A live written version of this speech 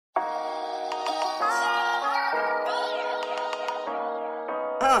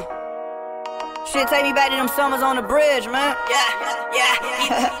Shit, take me back to them summers on the bridge, man. Yeah.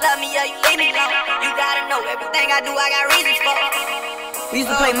 Either you love me or you leave me alone. You gotta know everything I do, I got reasons for. We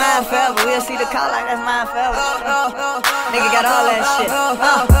used to play Mine Forever. We'll see the car like that's Mine Forever. Nigga got all that shit.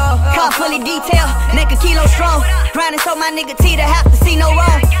 Car fully detailed, nigga kilo strong. Grinding so my nigga T to have to see no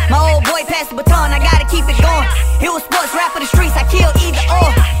wrong. My old boy passed the baton, I gotta keep it going. It was sports rap for the streets, I killed either or.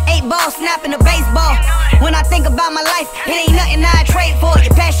 8 balls snapping a baseball. When I think about my life, it ain't nothing I trade for.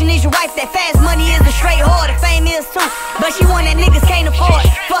 Your passion is your wife, that fast money is the straight whore. The fame is too, but she one that niggas can't afford.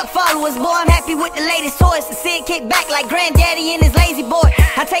 Fuck followers, boy, I'm happy with the latest toys. The Sid kick back like granddaddy and his lazy boy.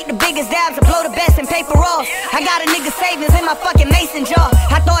 I take the biggest dabs and blow the best in paper rolls. I got a nigga savings in my fucking mason jar.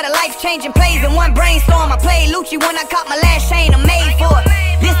 I thought of life-changing plays in one brainstorm. I played Lucci when I caught my last chain, I'm made for it.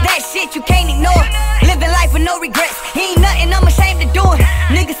 This, that shit you can't ignore. Living life with no regrets, he ain't nothing I'm ashamed of doing.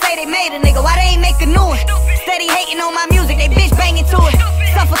 Niggas say they made a nigga, why they ain't make a new one? Steady hating on my music, they bitch banging to it.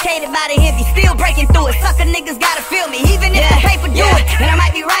 Suffocated by the heavy, still breaking through it. Sucker niggas gotta feel me, even if the paper do it. And I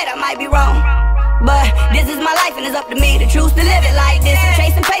might be right, I might be wrong, but this is my life and it's up to me to choose to live it like this. I'm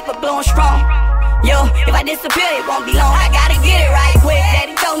chasing paper, blowing strong. Yo, if I disappear, it won't be long. I gotta get it right quick.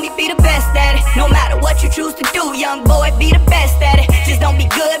 Daddy told me be the best at it. No matter what you choose to do, young boy, be the best at it. Just don't be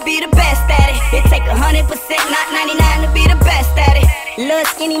good, be the best at it. It take 100%, not 99 to be the best at it. Little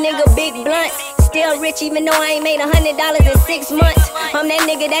skinny nigga, big blunts. Still rich even though I ain't made $100 in 6 months. I'm that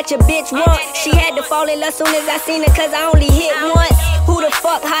nigga that your bitch want. She had to fall in love soon as I seen her, cause I only hit once. Who the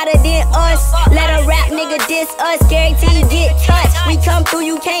fuck hotter than us? Let a rap nigga diss us, guarantee you get touched. We come through,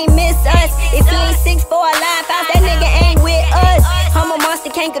 you can't miss us. If he ain't 6'4" alive house, that nigga ain't with us. I'm a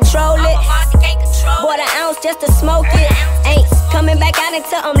monster, can't control it. Bought an ounce just to smoke it. Ain't coming back out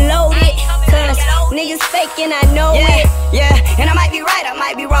until I'm loaded, cause niggas faking, I know it. Yeah, and I might be right, I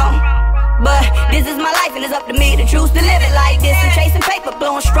might be wrong, but this is my life and it's up to me to choose to live it like this. I'm chasing paper,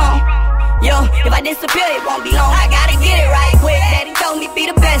 blowing strong. Yo, if I disappear, it won't be long. I gotta get it right quick. Daddy told me be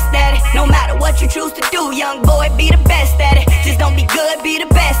the best at it. No matter what you choose to do, young boy, be the best at it. Just don't be good, be the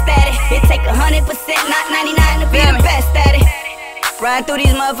best at it. It take 100%, not 99 to be the best at it. Riding through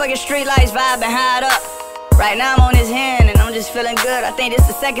these motherfucking street lights, vibing high up. Right now I'm on this hand and I'm just feeling good. I think this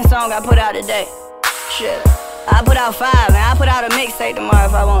is the second song I put out today. Shit, I put out 5 and I put out a mixtape tomorrow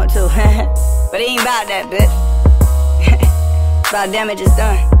if I want to. But it ain't about that, bitch. It's about damage is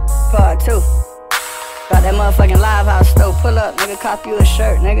done. Part 2. About that motherfucking live house store. Pull up, nigga, cop you a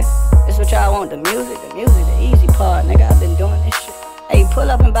shirt, nigga. This what y'all want, the music, the easy part, nigga. I've been doing this shit. Hey, pull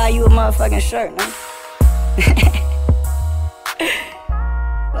up and buy you a motherfucking shirt, nigga.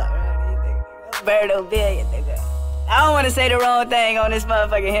 Berg, billion, nigga. I don't want to say the wrong thing on this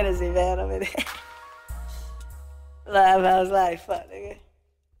motherfucking Hennessy, man. I mean, live house life, fuck, nigga.